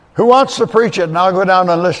Who wants to preach it? And I'll go down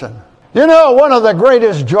and listen. You know, one of the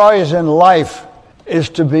greatest joys in life is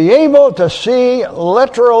to be able to see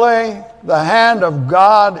literally the hand of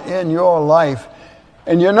God in your life.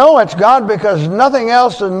 And you know it's God because nothing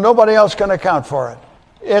else and nobody else can account for it.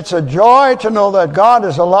 It's a joy to know that God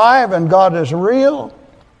is alive and God is real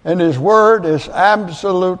and His Word is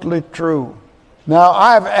absolutely true. Now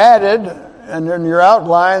I've added, and in your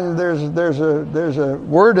outline there's a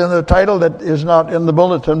word in the title that is not in the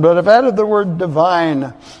bulletin, but I've added the word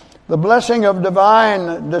divine. The blessing of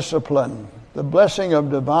divine discipline. The blessing of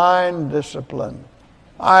divine discipline.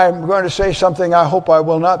 I'm going to say something I hope I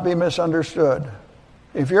will not be misunderstood.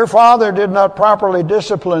 If your father did not properly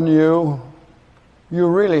discipline you, you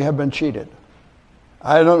really have been cheated.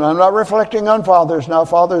 I'm not reflecting on fathers. Now,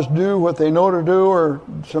 fathers do what they know to do, or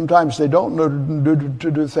sometimes they don't know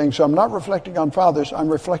to do things. So I'm not reflecting on fathers. I'm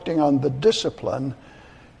reflecting on the discipline,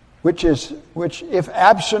 which, if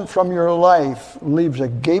absent from your life, leaves a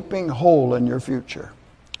gaping hole in your future.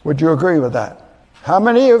 Would you agree with that? How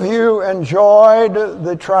many of you enjoyed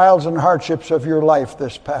the trials and hardships of your life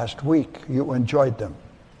this past week? You enjoyed them.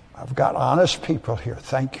 I've got honest people here.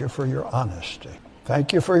 Thank you for your honesty.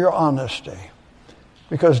 Thank you for your honesty.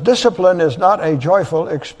 Because discipline is not a joyful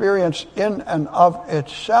experience in and of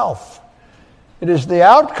itself. It is the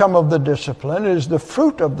outcome of the discipline, it is the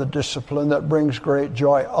fruit of the discipline that brings great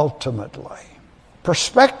joy ultimately.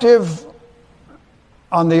 Perspective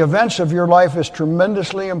on the events of your life is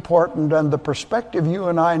tremendously important, and the perspective you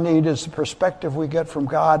and I need is the perspective we get from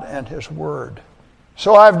God and His Word.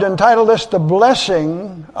 So I've entitled this The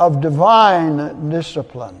Blessing of Divine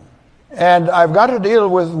Discipline. And I've got to deal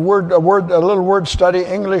with a little word study,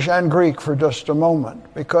 English and Greek, for just a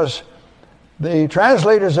moment, because the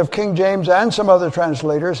translators of King James and some other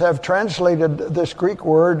translators have translated this Greek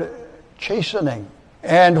word chastening.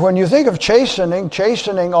 And when you think of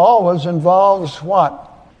chastening always involves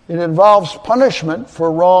what? It involves punishment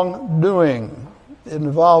for wrongdoing. It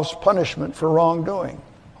involves punishment for wrongdoing.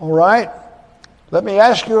 All right? Let me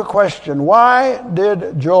ask you a question. Why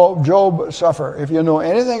did Job suffer? If you know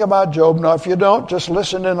anything about Job, now if you don't, just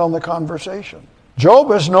listen in on the conversation.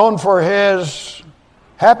 Job is known for his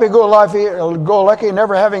happy-go-lucky,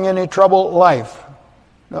 never having any trouble life.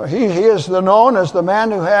 No, he is known as the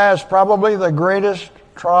man who has probably the greatest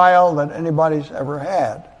trial that anybody's ever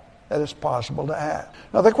had, that is possible to have.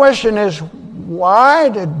 Now the question is, why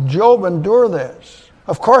did Job endure this?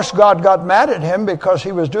 Of course, God got mad at him because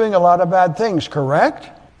he was doing a lot of bad things, correct?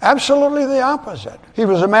 Absolutely the opposite. He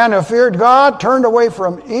was a man who feared God, turned away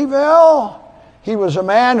from evil. He was a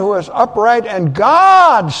man who was upright, and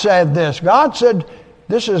God said this. God said,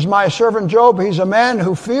 "This is my servant Job. He's a man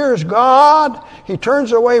who fears God. He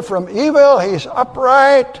turns away from evil. He's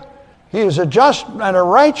upright. He is a just and a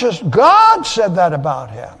righteous." God said that about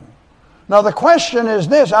him. Now the question is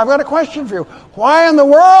this. I've got a question for you. Why in the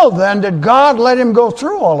world then did God let him go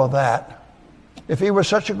through all of that if he was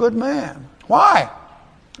such a good man? Why?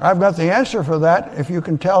 I've got the answer for that. If you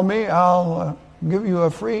can tell me, I'll give you a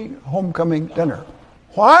free homecoming dinner.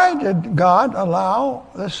 Why did God allow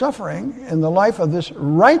the suffering in the life of this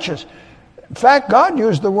righteous? In fact, God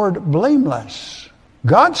used the word blameless.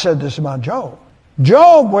 God said this about Job.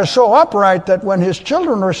 Job was so upright that when his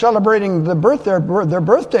children were celebrating their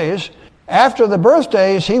birthdays, after the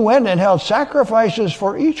birthdays, he went and held sacrifices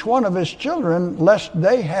for each one of his children, lest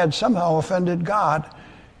they had somehow offended God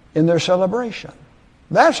in their celebration.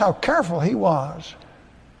 That's how careful he was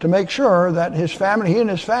to make sure that he and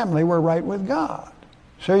his family were right with God.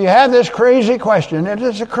 So you have this crazy question.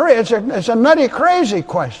 It's a nutty, crazy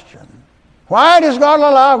question. Why does God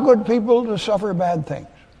allow good people to suffer bad things?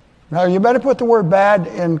 Now, you better put the word bad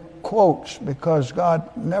in quotes, because God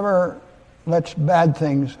never lets bad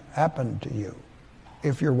things happen to you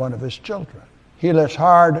if you're one of His children. He lets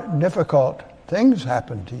hard, difficult things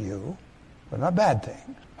happen to you, but not bad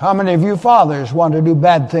things. How many of you fathers want to do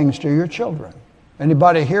bad things to your children?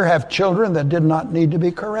 Anybody here have children that did not need to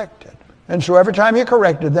be corrected? And so every time you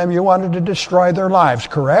corrected them, you wanted to destroy their lives,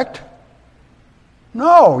 correct?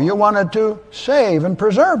 No, you wanted to save and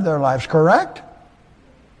preserve their lives, correct?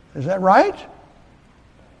 Is that right?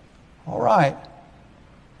 All right.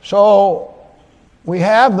 So we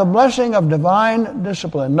have the blessing of divine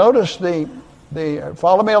discipline. Notice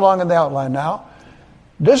follow me along in the outline now.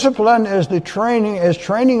 Discipline is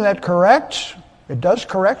training that corrects, it does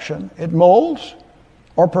correction, it molds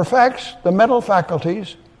or perfects the mental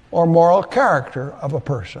faculties or moral character of a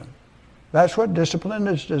person. That's what discipline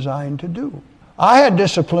is designed to do. I had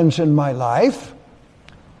disciplines in my life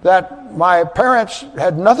that my parents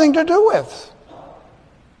had nothing to do with.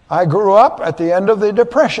 I grew up at the end of the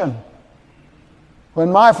Depression.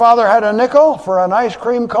 When my father had a nickel for an ice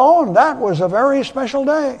cream cone, that was a very special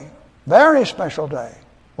day. Very special day.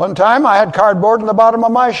 One time I had cardboard in the bottom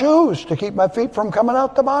of my shoes to keep my feet from coming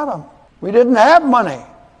out the bottom. We didn't have money.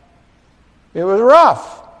 It was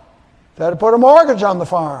rough. They had to put a mortgage on the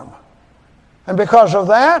farm. And because of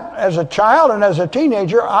that, as a child and as a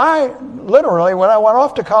teenager, I literally, when I went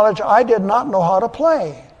off to college, I did not know how to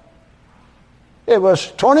play. It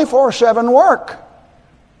was 24/7 work.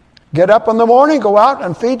 Get up in the morning, go out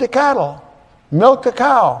and feed the cattle, milk the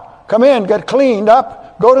cow, come in, get cleaned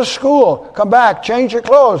up, go to school, come back, change your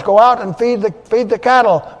clothes, go out and feed the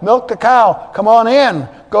cattle, milk the cow, come on in,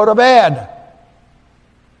 go to bed.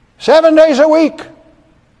 7 days a week.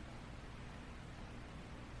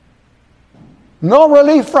 No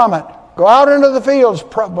relief from it. Go out into the fields,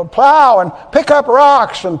 plow and pick up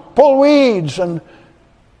rocks and pull weeds and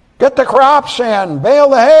get the crops in, bale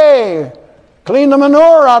the hay, clean the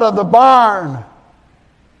manure out of the barn.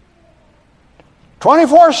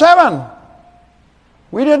 24/7.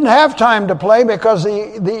 We didn't have time to play because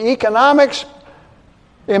the economics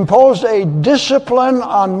imposed a discipline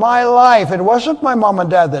on my life. It wasn't my mom and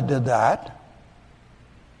dad that did that.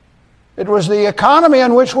 It was the economy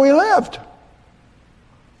in which we lived.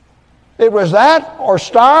 It was that or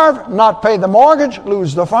starve, not pay the mortgage,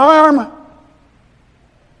 lose the farm.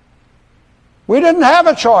 We didn't have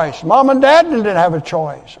a choice. Mom and Dad didn't have a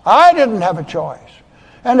choice. I didn't have a choice.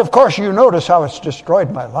 And of course you notice how it's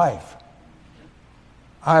destroyed my life.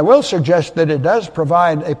 I will suggest that it does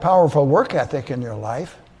provide a powerful work ethic in your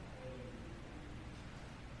life.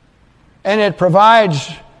 And it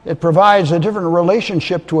provides a different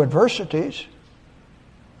relationship to adversities.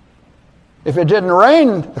 If it didn't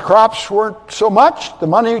rain, the crops weren't so much, the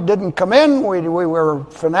money didn't come in, we were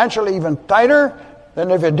financially even tighter than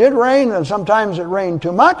if it did rain, and sometimes it rained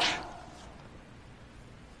too much.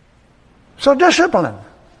 So discipline.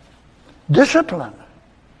 Discipline.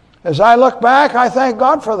 As I look back, I thank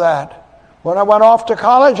God for that. When I went off to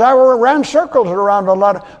college, I ran circles around a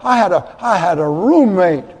lot. I had a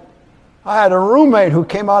roommate. I had a roommate who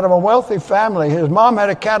came out of a wealthy family. His mom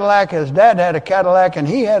had a Cadillac, his dad had a Cadillac, and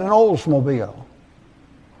he had an Oldsmobile.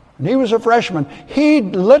 And he was a freshman. He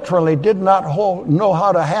literally did not know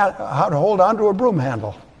how to hold on to a broom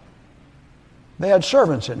handle. They had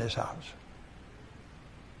servants in his house.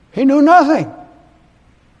 He knew nothing.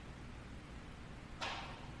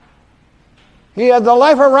 He had the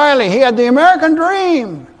life of Riley. He had the American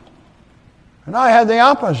dream. And I had the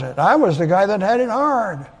opposite. I was the guy that had it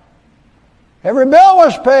hard. Every bill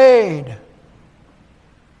was paid.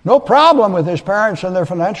 No problem with his parents and their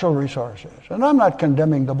financial resources. And I'm not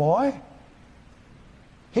condemning the boy.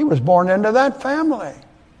 He was born into that family.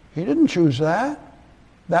 He didn't choose that.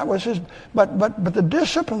 That was his. But the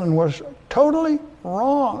discipline was totally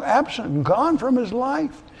wrong, absent, and gone from his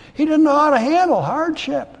life. He didn't know how to handle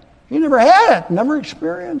hardship. He never had it, never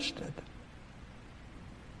experienced it.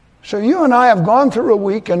 So you and I have gone through a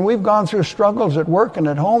week, and we've gone through struggles at work and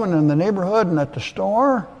at home and in the neighborhood and at the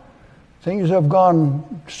store. Things have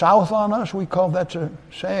gone south on us. We call that's a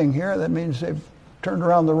saying here. That means they've turned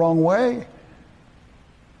around the wrong way.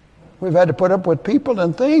 We've had to put up with people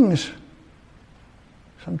and things.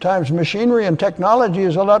 Sometimes machinery and technology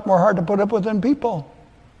is a lot more hard to put up with than people.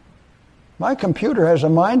 My computer has a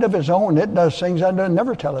mind of its own. It does things I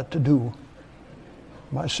never tell it to do.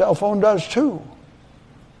 My cell phone does too.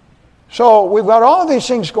 So we've got all of these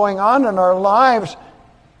things going on in our lives,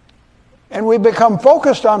 and we become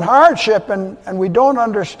focused on hardship, and we don't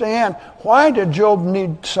understand why did Job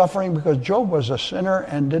need suffering? Because Job was a sinner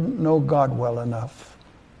and didn't know God well enough.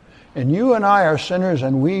 And you and I are sinners,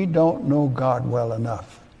 and we don't know God well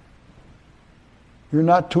enough. You're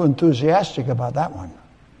not too enthusiastic about that one.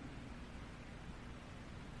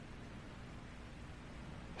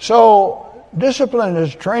 So discipline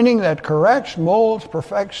is training that corrects, molds,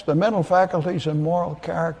 perfects the mental faculties and moral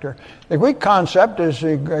character. The Greek concept is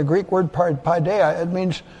a Greek word paideia. It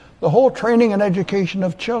means the whole training and education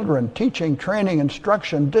of children, teaching, training,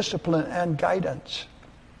 instruction, discipline, and guidance.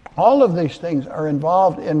 All of these things are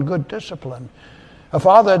involved in good discipline. A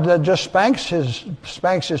father that just spanks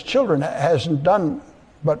his children hasn't done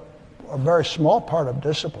but a very small part of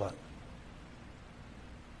discipline.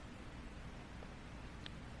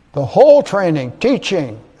 The whole training,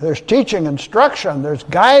 teaching, there's teaching, instruction, there's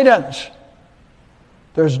guidance,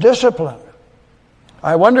 there's discipline.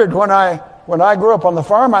 I wondered when I grew up on the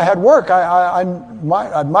farm, I had work.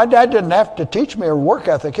 My dad didn't have to teach me a work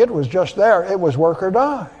ethic. It was just there. It was work or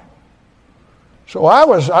die. So I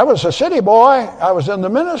was a city boy. I was in the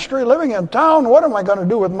ministry, living in town. What am I going to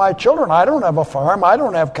do with my children? I don't have a farm. I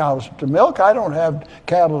don't have cows to milk. I don't have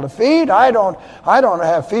cattle to feed. I don't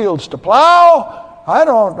have fields to plow. I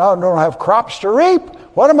don't have crops to reap.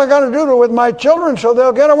 What am I going to do with my children so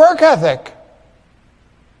they'll get a work ethic?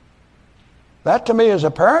 That to me as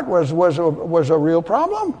a parent was a real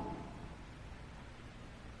problem.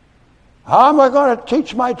 How am I going to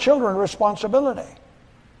teach my children responsibility?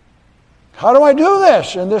 How do I do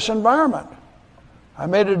this in this environment? I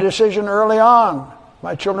made a decision early on.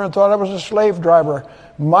 My children thought I was a slave driver.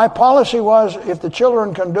 My policy was, if the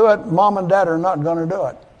children can do it, mom and dad are not going to do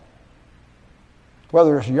it.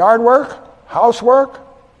 Whether it's yard work, housework,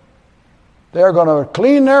 they're going to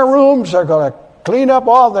clean their rooms, they're going to clean up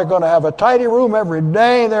they're going to have a tidy room every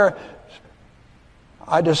day.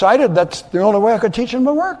 I decided that's the only way I could teach them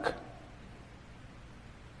to work.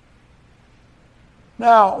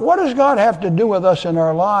 Now, what does God have to do with us in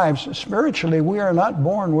our lives? Spiritually, we are not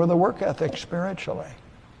born with a work ethic spiritually.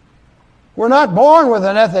 We're not born with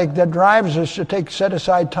an ethic that drives us to set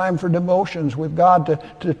aside time for devotions with God,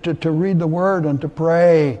 to read the Word and to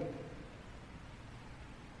pray.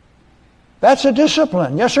 That's a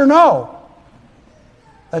discipline, yes or no?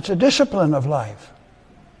 That's a discipline of life.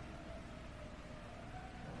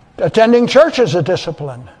 Attending church is a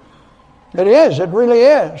discipline. It is, it really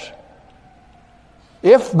is.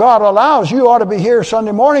 If God allows, you ought to be here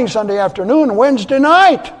Sunday morning, Sunday afternoon, Wednesday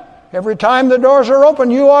night. Every time the doors are open,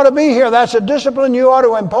 you ought to be here. That's a discipline you ought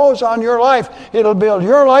to impose on your life. It'll build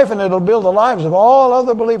your life and it'll build the lives of all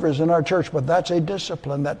other believers in our church. But that's a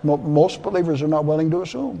discipline that most believers are not willing to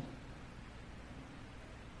assume.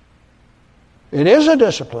 It is a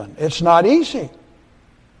discipline. It's not easy.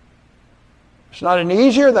 It's not any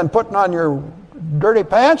easier than putting on your dirty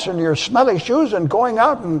pants and your smelly shoes and going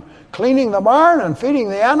out and cleaning the barn and feeding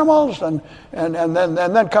the animals and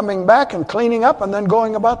then coming back and cleaning up and then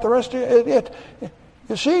going about the rest of it.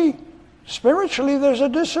 You see, spiritually there's a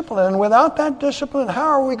discipline. And without that discipline, how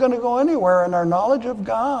are we going to go anywhere in our knowledge of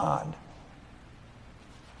God?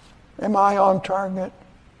 Am I on target?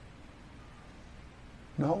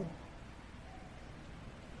 No.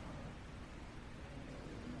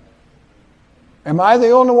 Am I the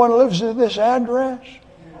only one who lives at this address?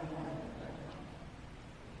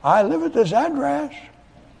 I live at this address.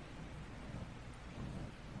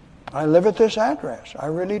 I live at this address. I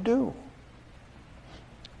really do.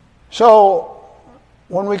 So,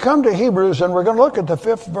 when we come to Hebrews, and we're going to look at the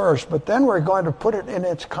 5th verse, but then we're going to put it in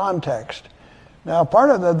its context. Now, part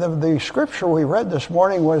of the scripture we read this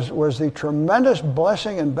morning was the tremendous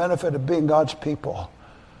blessing and benefit of being God's people.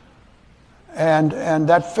 And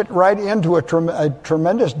that fit right into a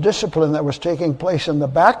tremendous discipline that was taking place in the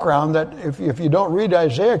background. That if you don't read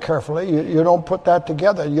Isaiah carefully, you don't put that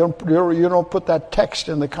together. You don't put that text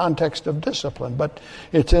in the context of discipline. But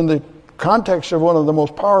it's in the context of one of the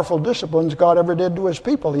most powerful disciplines God ever did to His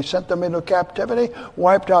people. He sent them into captivity,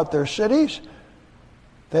 wiped out their cities.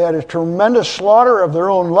 They had a tremendous slaughter of their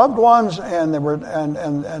own loved ones,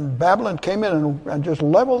 and Babylon came in and just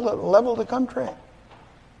leveled the country.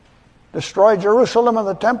 Destroy Jerusalem and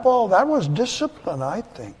the temple. That was discipline, I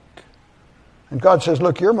think. And God says,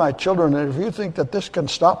 look, you're my children, and if you think that this can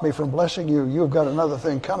stop me from blessing you, you've got another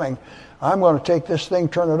thing coming. I'm going to take this thing,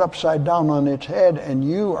 turn it upside down on its head, and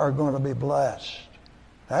you are going to be blessed.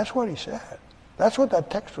 That's what He said. That's what that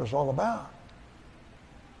text was all about.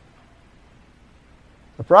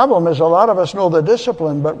 The problem is a lot of us know the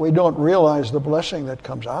discipline, but we don't realize the blessing that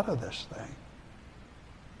comes out of this thing.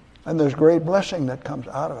 And there's great blessing that comes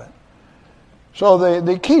out of it. So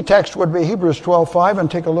the key text would be Hebrews 12:5, and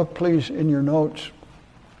take a look, please, in your notes.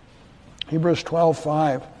 Hebrews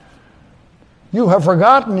 12:5. You have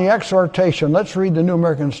forgotten the exhortation. Let's read the New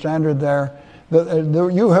American Standard there.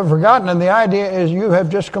 You have forgotten, and the idea is you have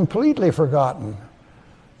just completely forgotten.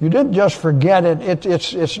 You didn't just forget it.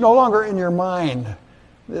 It's no longer in your mind.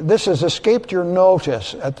 This has escaped your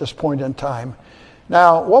notice at this point in time.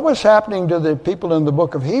 Now, what was happening to the people in the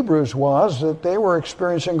book of Hebrews was that they were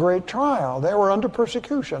experiencing great trial. They were under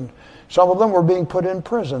persecution. Some of them were being put in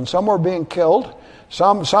prison. Some were being killed.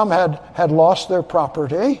 Some had lost their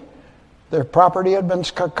property. Their property had been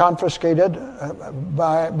confiscated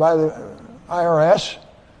by the IRS.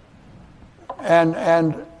 And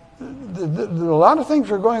a lot of things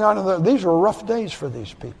were going on. These were rough days for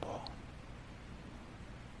these people.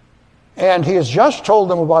 And he has just told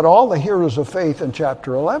them about all the heroes of faith in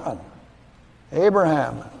chapter 11.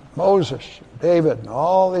 Abraham, Moses, David, and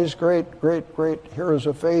all these great heroes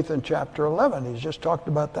of faith in chapter 11. He's just talked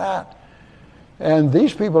about that. And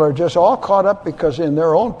these people are just all caught up because in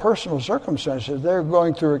their own personal circumstances, they're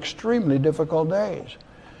going through extremely difficult days.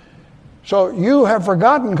 So you have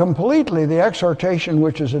forgotten completely the exhortation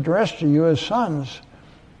which is addressed to you as sons.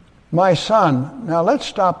 My son. Now let's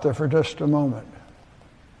stop there for just a moment.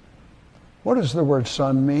 What does the word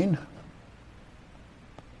son mean?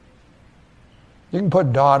 You can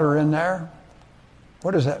put daughter in there.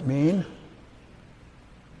 What does that mean?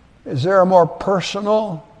 Is there a more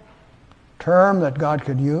personal term that God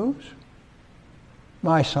could use?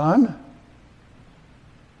 My son.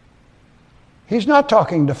 He's not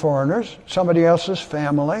talking to foreigners, somebody else's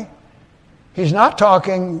family. He's not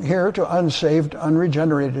talking here to unsaved,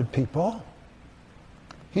 unregenerated people.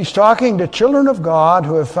 He's talking to children of God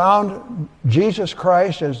who have found Jesus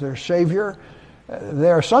Christ as their Savior. They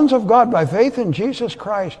are sons of God by faith in Jesus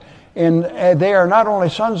Christ. And they are not only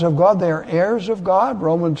sons of God, they are heirs of God.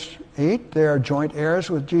 Romans 8, they are joint heirs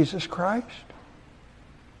with Jesus Christ.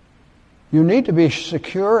 You need to be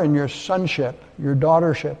secure in your sonship, your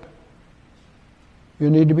daughtership. You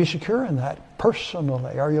need to be secure in that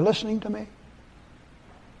personally. Are you listening to me?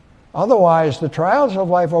 Otherwise, the trials of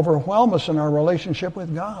life overwhelm us in our relationship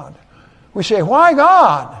with God. We say, why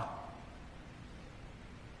God?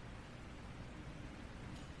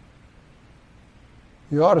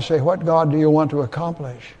 You ought to say, what God do you want to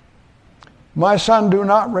accomplish? My son, do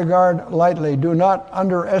not regard lightly. Do not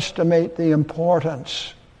underestimate the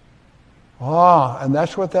importance. And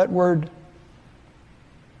that's what that word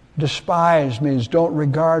despise means. Don't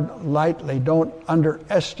regard lightly. Don't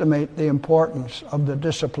underestimate the importance of the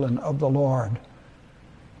discipline of the Lord.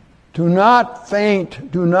 Do not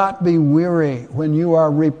faint. Do not be weary when you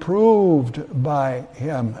are reproved by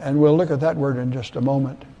him. And we'll look at that word in just a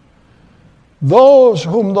moment. Those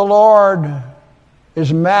whom the Lord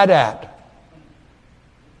is mad at.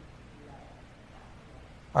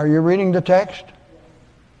 Are you reading the text?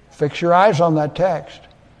 Fix your eyes on that text.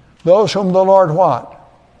 Those whom the Lord what?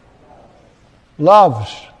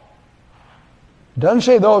 Loves. It doesn't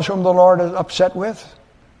say those whom the Lord is upset with.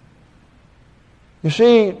 You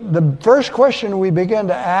see, the first question we begin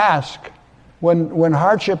to ask when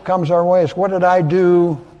hardship comes our way is, what did I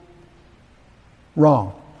do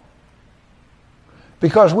wrong?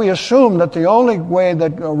 Because we assume that the only way that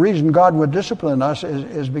reason God would discipline us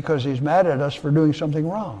is because he's mad at us for doing something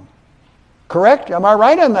wrong. Correct? Am I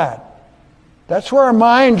right in that? That's where our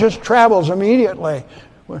mind just travels immediately,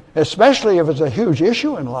 especially if it's a huge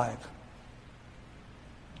issue in life.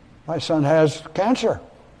 My son has cancer,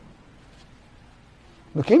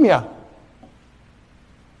 leukemia.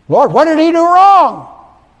 Lord, what did he do wrong?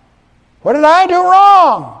 What did I do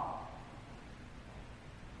wrong?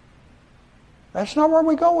 That's not where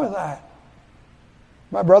we go with that.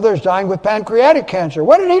 My brother is dying with pancreatic cancer.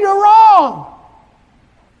 What did he do wrong?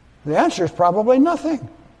 The answer is probably nothing.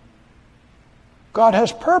 God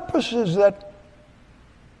has purposes that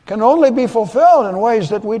can only be fulfilled in ways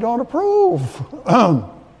that we don't approve.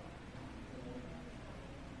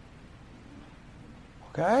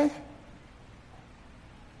 Okay?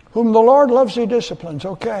 Whom the Lord loves, he disciplines.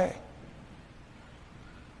 Okay.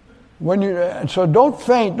 So don't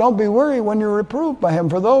faint, don't be weary when you're reproved by him.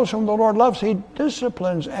 For those whom the Lord loves, he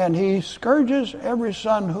disciplines, and he scourges every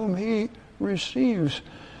son whom he receives.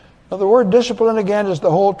 Now, the word discipline, again, is the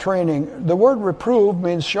whole training. The word reprove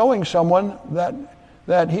means showing someone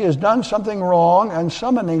that he has done something wrong and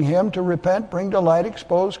summoning him to repent, bring to light,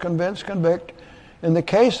 expose, convince, convict. In the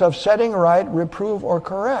case of setting right, reprove, or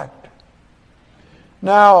correct.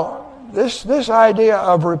 Now, this idea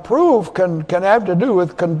of reproof can have to do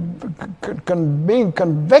with being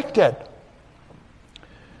convicted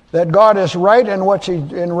that God is right in what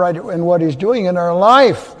he's doing in our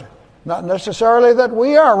life. Not necessarily that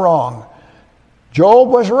we are wrong. Job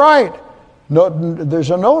was right. There's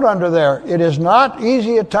a note under there. It is not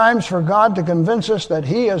easy at times for God to convince us that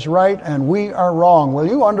he is right and we are wrong. Will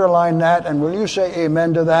you underline that and will you say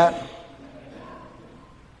amen to that?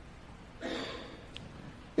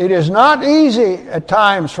 It is not easy at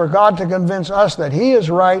times for God to convince us that he is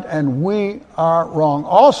right and we are wrong.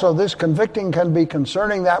 Also, this convicting can be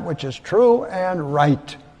concerning that which is true and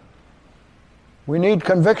right. We need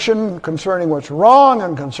conviction concerning what's wrong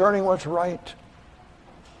and concerning what's right.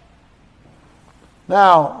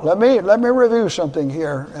 Now, let me review something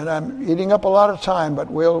here, and I'm eating up a lot of time, but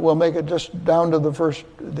we'll make it just down to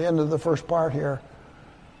the end of the first part here.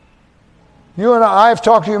 You and I've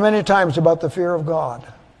talked to you many times about the fear of God.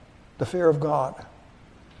 The fear of God.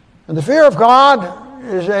 And the fear of God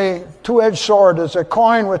is a two-edged sword. It's a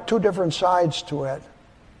coin with two different sides to it.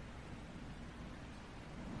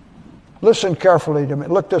 Listen carefully to me.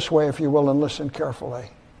 Look this way, if you will, and listen carefully.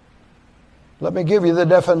 Let me give you the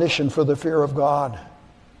definition for the fear of God.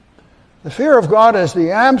 The fear of God is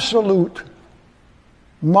the absolute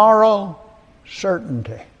moral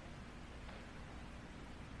certainty.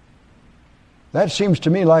 That seems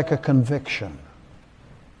to me like a conviction.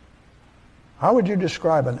 How would you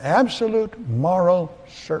describe an absolute moral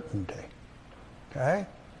certainty? Okay?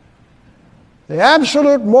 The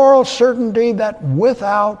absolute moral certainty that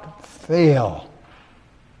without fail,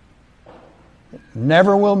 it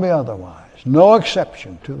never will be otherwise. No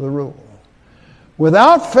exception to the rule.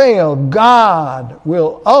 Without fail, God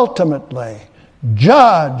will ultimately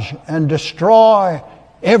judge and destroy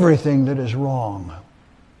everything that is wrong.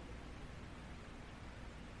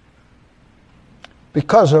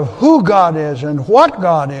 Because of who God is and what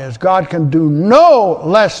God is, God can do no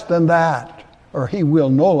less than that, or He will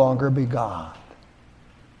no longer be God.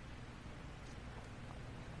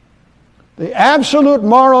 The absolute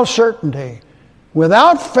moral certainty,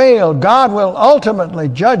 without fail, God will ultimately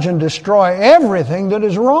judge and destroy everything that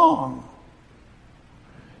is wrong.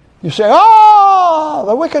 You say,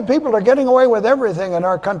 the wicked people are getting away with everything in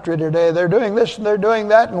our country today. They're doing this and they're doing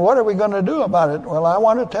that, and what are we going to do about it? Well, I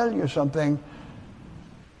want to tell you something.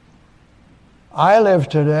 I live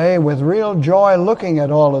today with real joy looking at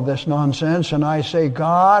all of this nonsense, and I say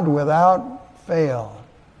God, without fail,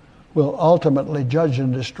 will ultimately judge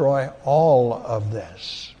and destroy all of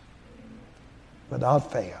this.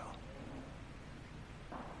 Without fail.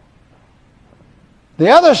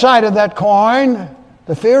 The other side of that coin,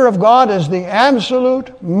 the fear of God, is the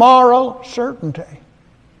absolute moral certainty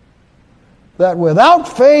that without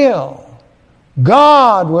fail,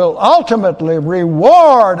 God will ultimately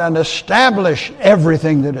reward and establish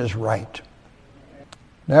everything that is right.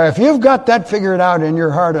 Now, if you've got that figured out in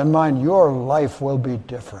your heart and mind, your life will be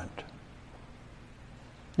different.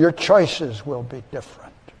 Your choices will be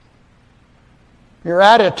different. Your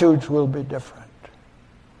attitudes will be different.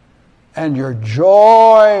 And your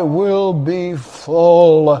joy will be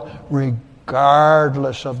full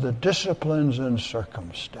regardless of the disciplines and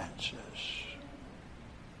circumstances.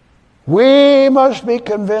 We must be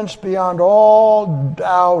convinced beyond all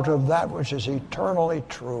doubt of that which is eternally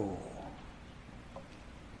true.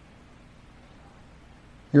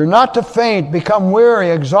 You're not to faint, become weary,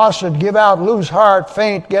 exhausted, give out, lose heart,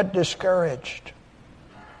 faint, get discouraged.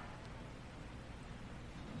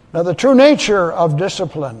 Now, the true nature of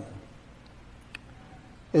discipline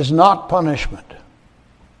is not punishment.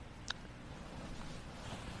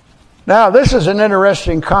 Now, this is an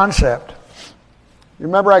interesting concept. You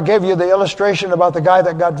remember I gave you the illustration about the guy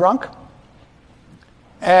that got drunk?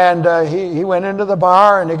 And he went into the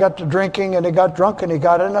bar and he got to drinking and he got drunk and he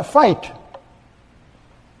got in a fight.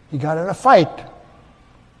 He got in a fight.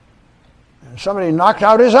 And somebody knocked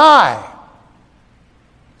out his eye.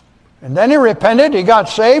 And then he repented, he got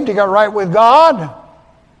saved, he got right with God.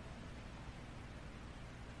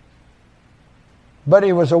 But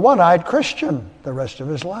he was a one-eyed Christian the rest of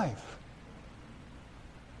his life.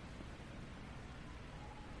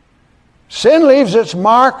 Sin leaves its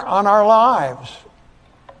mark on our lives.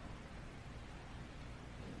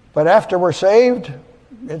 But after we're saved,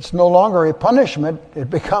 it's no longer a punishment, it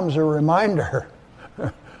becomes a reminder.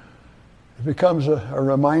 It becomes a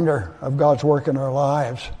reminder of God's work in our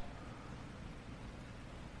lives.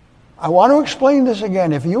 I want to explain this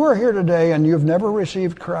again. If you are here today and you've never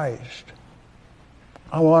received Christ,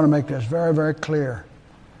 I want to make this very, very clear.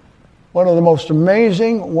 One of the most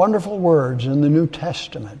amazing, wonderful words in the New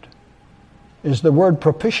Testament is the word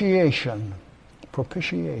propitiation.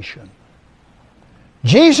 Propitiation.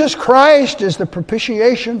 Jesus Christ is the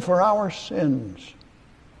propitiation for our sins.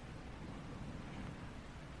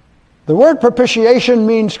 The word propitiation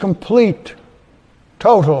means complete,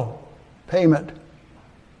 total payment.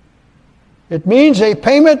 It means a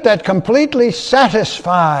payment that completely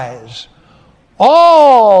satisfies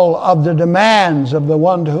all of the demands of the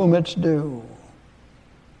one to whom it's due.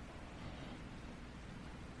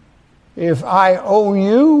 If I owe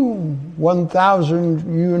you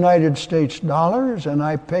 1,000 United States dollars and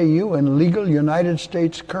I pay you in legal United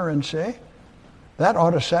States currency, that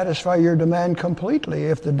ought to satisfy your demand completely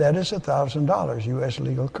if the debt is $1,000 U.S.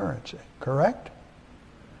 legal currency, correct?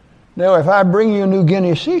 Now, if I bring you New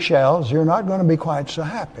Guinea seashells, you're not going to be quite so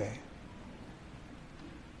happy.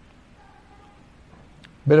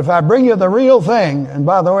 But if I bring you the real thing, and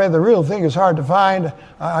by the way, the real thing is hard to find,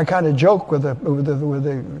 I kind of joke with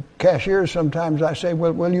the cashiers sometimes. I say,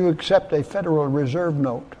 well, will you accept a Federal Reserve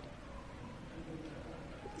note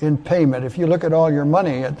in payment? If you look at all your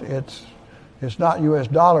money, it's not U.S.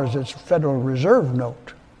 dollars, it's Federal Reserve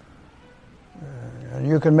note. And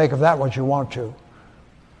you can make of that what you want to.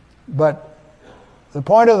 But The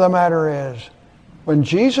point of the matter is, when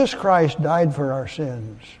Jesus Christ died for our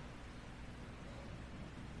sins,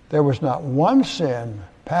 there was not one sin,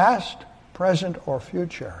 past, present, or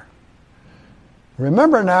future.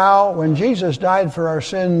 Remember now, when Jesus died for our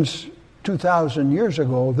sins 2,000 years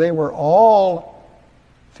ago, they were all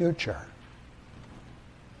future.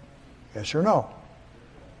 Yes or no?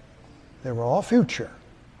 They were all future.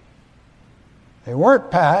 They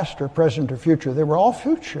weren't past or present or future. They were all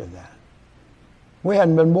future then. We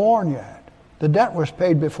hadn't been born yet. The debt was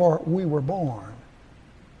paid before we were born.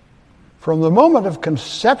 From the moment of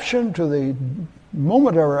conception to the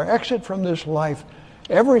moment of our exit from this life,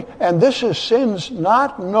 and this is sins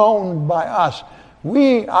not known by us.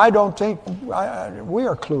 I don't think we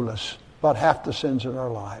are clueless about half the sins in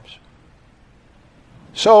our lives.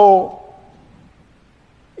 So,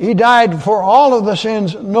 he died for all of the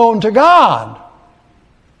sins known to God,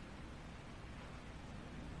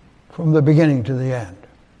 from the beginning to the end.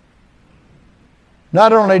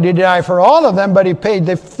 Not only did he die for all of them, but he paid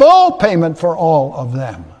the full payment for all of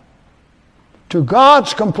them, to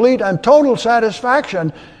God's complete and total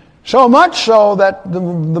satisfaction, so much so that the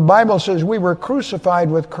Bible says we were crucified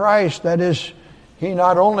with Christ. That is, he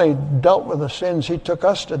not only dealt with the sins, he took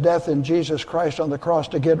us to death in Jesus Christ on the cross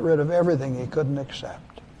to get rid of everything he couldn't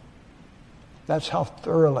accept. That's how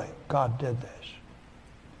thoroughly God did this.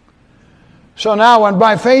 So now, when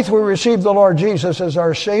by faith we receive the Lord Jesus as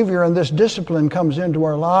our Savior and this discipline comes into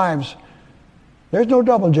our lives, there's no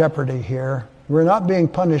double jeopardy here. We're not being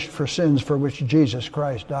punished for sins for which Jesus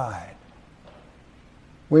Christ died.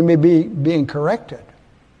 We may be being corrected.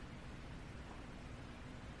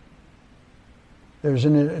 There's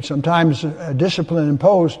sometimes a discipline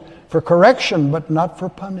imposed for correction, but not for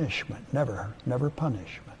punishment. Never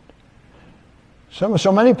punishment.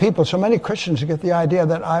 So many people, so many Christians get the idea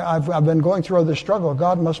that I've been going through this struggle.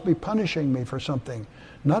 God must be punishing me for something.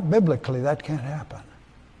 Not biblically, that can't happen.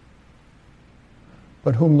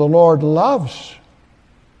 But whom the Lord loves,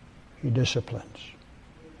 he disciplines.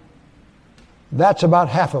 That's about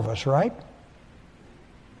half of us, right?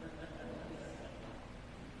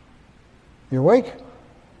 You awake?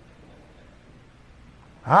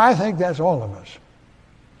 I think that's all of us.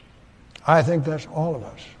 I think that's all of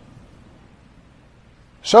us.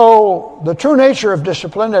 So the true nature of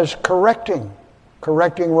discipline is correcting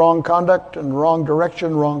wrong conduct and wrong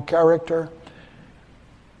direction, wrong character.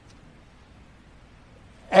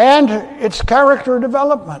 And it's character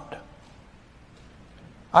development.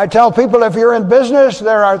 I tell people, if you're in business,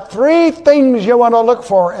 there are 3 things you want to look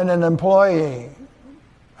for in an employee.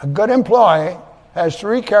 A good employee has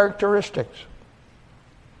 3 characteristics.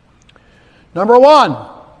 Number 1,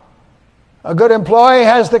 a good employee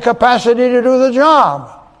has the capacity to do the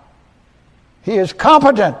job. He is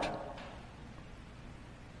competent.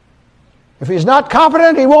 If he's not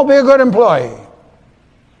competent, he won't be a good employee.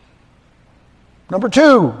 Number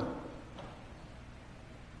 2,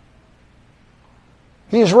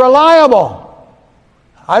 he's reliable.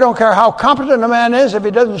 I don't care how competent a man is, if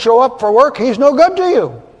he doesn't show up for work, he's no good to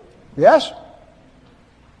you. Yes?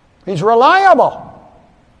 He's reliable.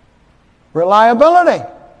 Reliability.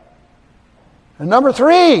 And number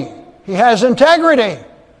 3, he has integrity.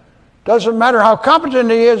 Doesn't matter how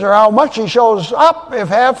competent he is or how much he shows up, if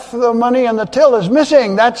half the money in the till is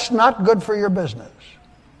missing, that's not good for your business.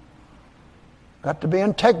 Got to be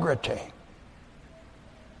integrity.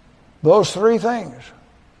 Those 3 things.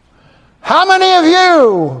 How many of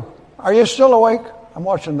you, are you still awake? I'm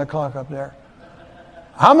watching the clock up there.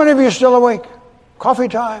 How many of you are still awake? Coffee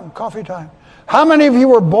time, coffee time. How many of you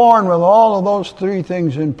were born with all of those 3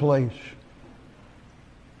 things in place?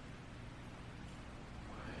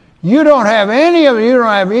 You don't have any of you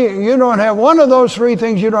don't have one of those 3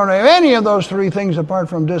 things. You don't have any of those 3 things apart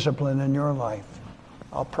from discipline in your life.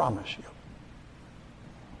 I'll promise you.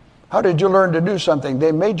 How did you learn to do something?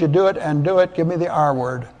 They made you do it and do it. Give me the R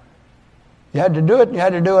word. You had to do it, and you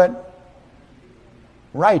had to do it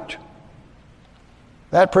right.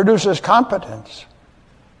 That produces competence.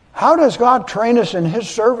 How does God train us in his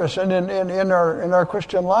service and in our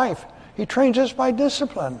Christian life? He trains us by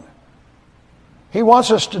discipline. He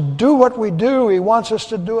wants us to do what we do. He wants us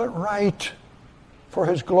to do it right for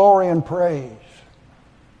his glory and praise.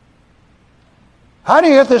 How do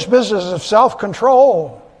you get this business of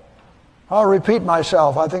self-control? I'll repeat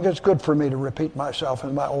myself. I think it's good for me to repeat myself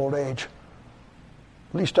in my old age.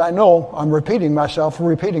 At least I know I'm repeating myself.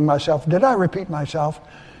 Did I repeat myself?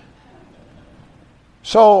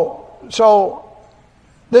 So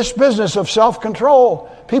this business of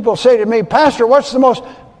self-control, people say to me, Pastor, what's the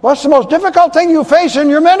most difficult thing you face in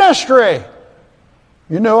your ministry?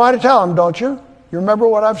 You know how to tell them, don't you? You remember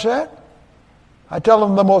what I've said? I tell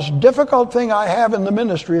them the most difficult thing I have in the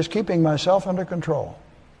ministry is keeping myself under control.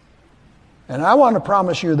 And I want to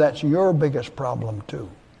promise you that's your biggest problem too.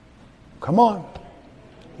 Come on.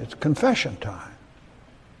 It's confession time.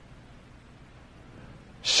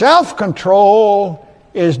 Self-control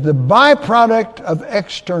is the byproduct of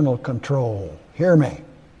external control. Hear me.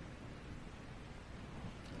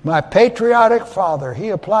 My patriotic father, he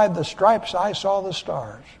applied the stripes, I saw the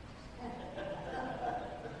stars.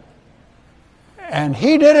 And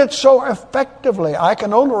he did it so effectively. I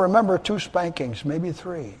can only remember 2 spankings, maybe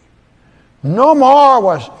 3. No more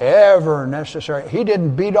was ever necessary. He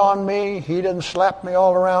didn't beat on me. He didn't slap me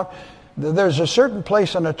all around. There's a certain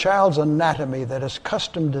place in a child's anatomy that is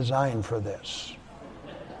custom designed for this.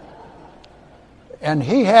 And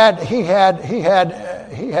he had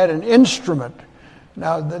an instrument.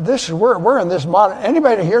 Now this is we're in this modern.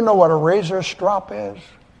 Anybody here know what a razor strop is?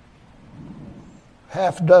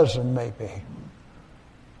 Half dozen maybe.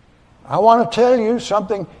 I want to tell you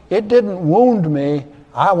something. It didn't wound me.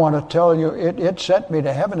 I want to tell you it sent me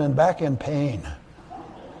to heaven and back in pain.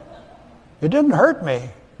 It didn't hurt me,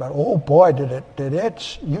 but oh boy, did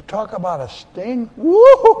it. You talk about a sting.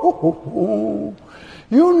 Woo!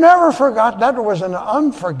 You never forgot. That was an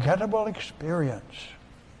unforgettable experience.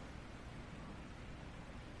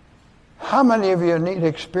 How many of you need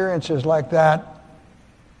experiences like that?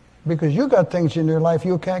 Because you got things in your life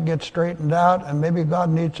you can't get straightened out, and maybe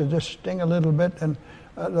God needs to just sting a little bit. And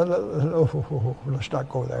let's not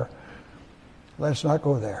go there. Let's not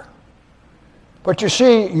go there. But you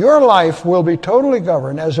see, your life will be totally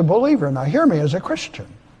governed as a believer. Now hear me, as a Christian.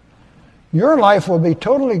 Your life will be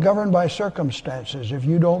totally governed by circumstances if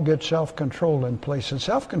you don't get self-control in place. And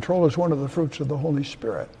self-control is one of the fruits of the Holy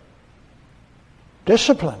Spirit.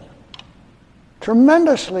 Discipline.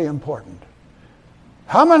 Tremendously important.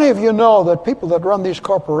 How many of you know that people that run these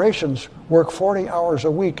corporations work 40 hours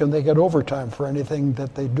a week and they get overtime for anything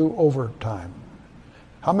that they do overtime?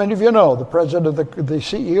 How many of you know the president, the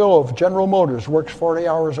CEO of General Motors works 40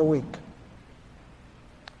 hours a week?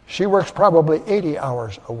 She works probably 80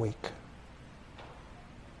 hours a week.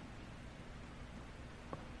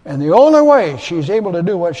 And the only way she's able to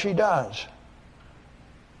do what she does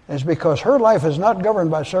is because her life is not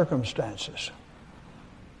governed by circumstances.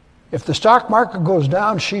 If the stock market goes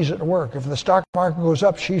down, she's at work. If the stock market goes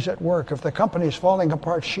up, she's at work. If the company's falling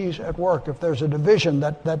apart, she's at work. If there's a division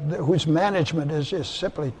whose management is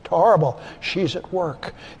simply horrible, she's at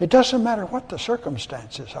work. It doesn't matter what the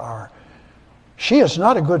circumstances are. She is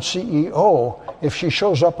not a good CEO if she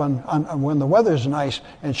shows up on when the weather's nice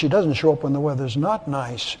and she doesn't show up when the weather's not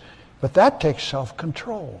nice. But that takes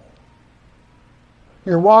self-control.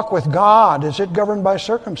 Your walk with God, is it governed by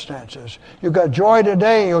circumstances? You've got joy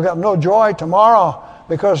today, you've got no joy tomorrow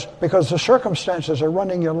because the circumstances are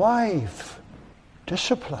running your life.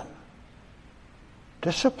 Discipline.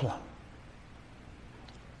 Discipline.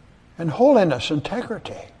 And holiness,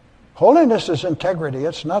 integrity. Holiness is integrity.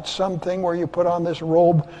 It's not something where you put on this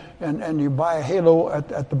robe and you buy a halo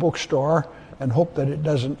at the bookstore and hope that it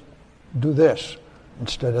doesn't do this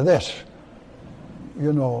instead of this.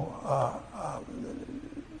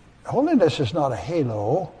 Holiness is not a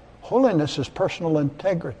halo. Holiness is personal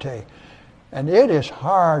integrity. And it is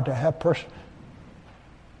hard to have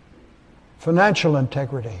financial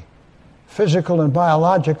integrity, physical and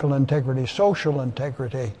biological integrity, social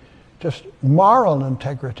integrity, just moral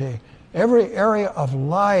integrity. Every area of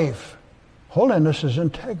life, holiness is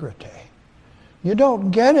integrity. You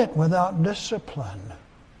don't get it without discipline.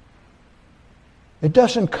 It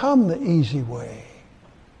doesn't come the easy way.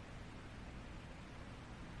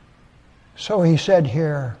 So he said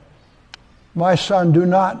here, my son, do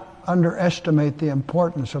not underestimate the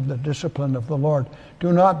importance of the discipline of the Lord.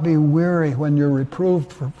 Do not be weary when you're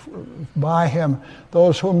reproved by him.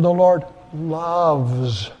 Those whom the Lord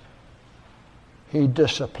loves, he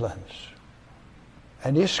disciplines.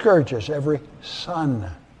 And he scourges every son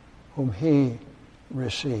whom he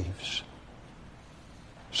receives.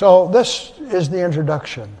 So this is the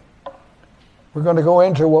introduction. We're going to go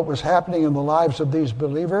into what was happening in the lives of these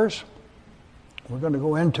believers. We're going to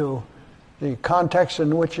go into the context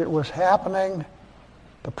in which it was happening,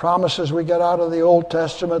 the promises we get out of the Old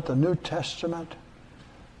Testament, the New Testament.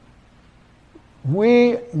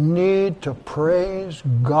 We need to praise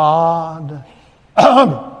God.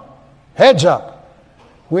 Heads up.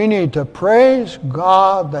 We need to praise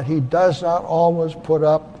God that he does not always put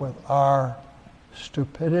up with our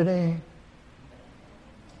stupidity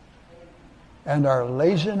and our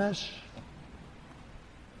laziness.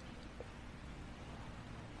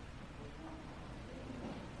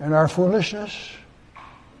 And our foolishness.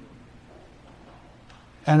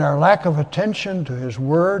 and our lack of attention to His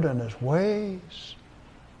Word and His ways.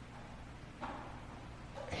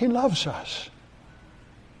 He loves us.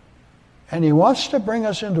 And He wants to bring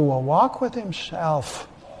us into a walk with Himself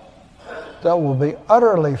that will be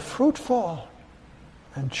utterly fruitful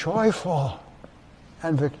and joyful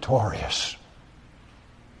and victorious.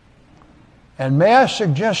 And may I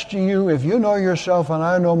suggest to you, if you know yourself and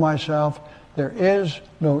I know myself, there is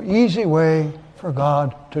no easy way for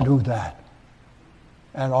God to do that.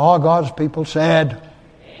 And all God's people said,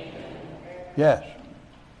 Amen. Yes.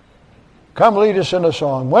 Come lead us in a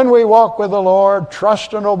song. When we walk with the Lord,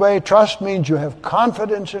 trust and obey. Trust means you have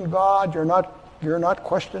confidence in God. You're not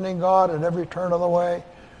questioning God at every turn of the way.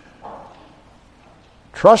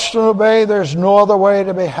 Trust and obey. There's no other way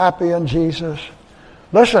to be happy in Jesus.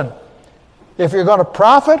 Listen, if you're going to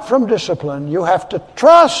profit from discipline, you have to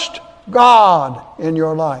trust God in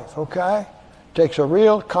your life, okay? It takes a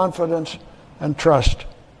real confidence and trust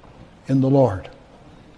in the Lord.